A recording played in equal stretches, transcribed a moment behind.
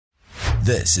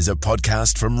This is a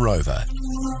podcast from Rover.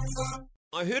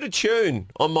 I heard a tune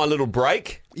on my little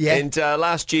break. Yeah. And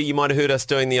last year you might have heard us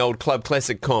doing the old Club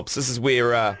Classic comps. This is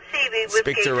where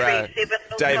Spectre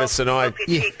Davis and I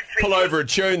pull over a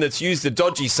tune that's used a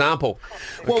dodgy sample.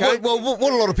 Okay? Well,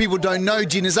 what a lot of people don't know,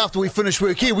 Jen, is after we finish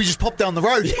work here, we just pop down the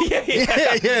road.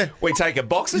 Yeah. We take a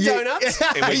box of donuts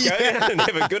and we go down and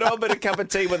have a good old bit of cup of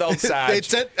tea with old Sarge.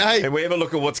 That's it. Hey. And we have a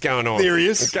look at what's going on. There he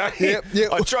is. Okay.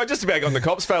 Yep. I tried just about on the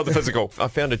cops, failed the physical. I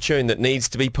found a tune that needs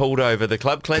to be pulled over. The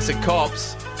Club Classic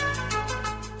cops.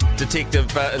 Detective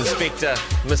Inspector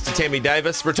Mr. Tammy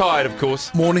Davis, retired of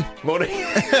course. Morning.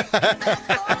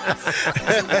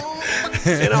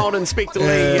 And old Inspector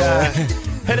Lee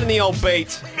hitting the old beat.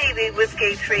 CV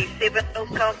Whiskey 37,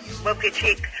 Whiskey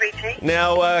Check 3T.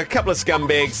 Now, a couple of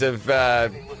scumbags have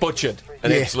butchered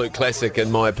an absolute classic,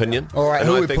 in my opinion. All right, and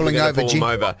who I are we think pulling we're gonna over, pull them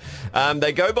over.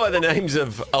 They go by the names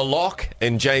of Alok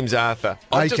and James Arthur.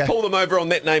 I'll just Okay. pull them over on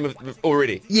that name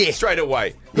already. Yeah. Straight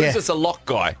away. Who's Yeah. this Alok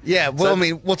guy? Yeah, well, I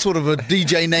mean, what sort of a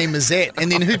DJ name is that?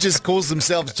 And then who just calls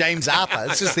themselves James Arthur?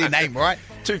 It's just their name, right?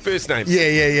 Two first names.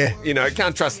 Yeah. You know,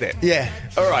 can't trust that. Yeah.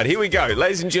 All right, here we go.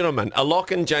 Ladies and gentlemen, Alok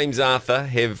and James Arthur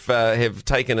have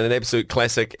taken an absolute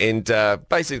classic and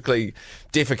basically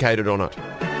defecated on it.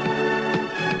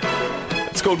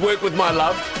 It's called Work With My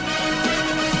Love.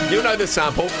 You'll know the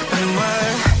sample. My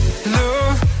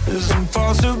love is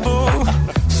impossible,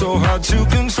 so hard to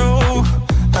control.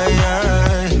 My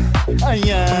heart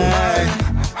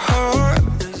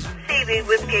is... CV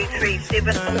Whiskey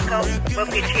 37,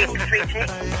 Whiskey Check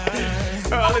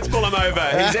 3T. All right, let's pull him over.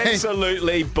 He's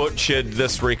absolutely butchered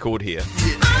this record here.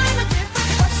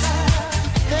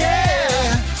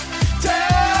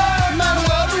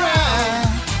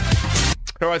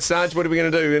 All right, Sarge, what are we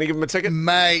going to do? We're going to give him a ticket?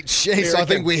 Mate, jeez, I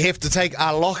think we have to take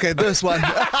our lock at this one.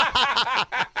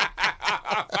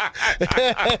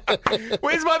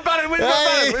 Where's my button?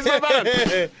 Where's my button?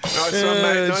 Nice one,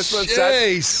 mate. Nice one,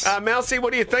 jeez. Sarge. Mousy,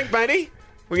 what do you think, matey?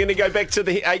 We're going to go back to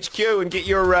the HQ and get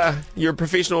your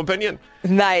professional opinion.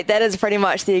 Mate, that is pretty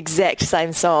much the exact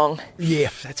same song. Yeah,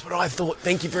 that's what I thought.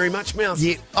 Thank you very much, Mouse.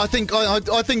 Yeah, I think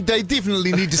they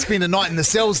definitely need to spend a night in the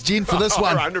cells, Jen, for this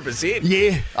one. 100%.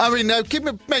 Yeah, I mean, give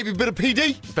me maybe a bit of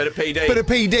PD. Bit of PD. Bit of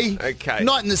PD. Okay.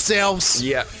 Night in the cells.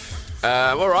 Yeah.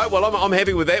 All right. Well, I'm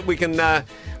happy with that. We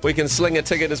can sling a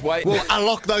ticket his way. We'll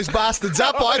unlock those bastards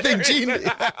up, I think, Jen.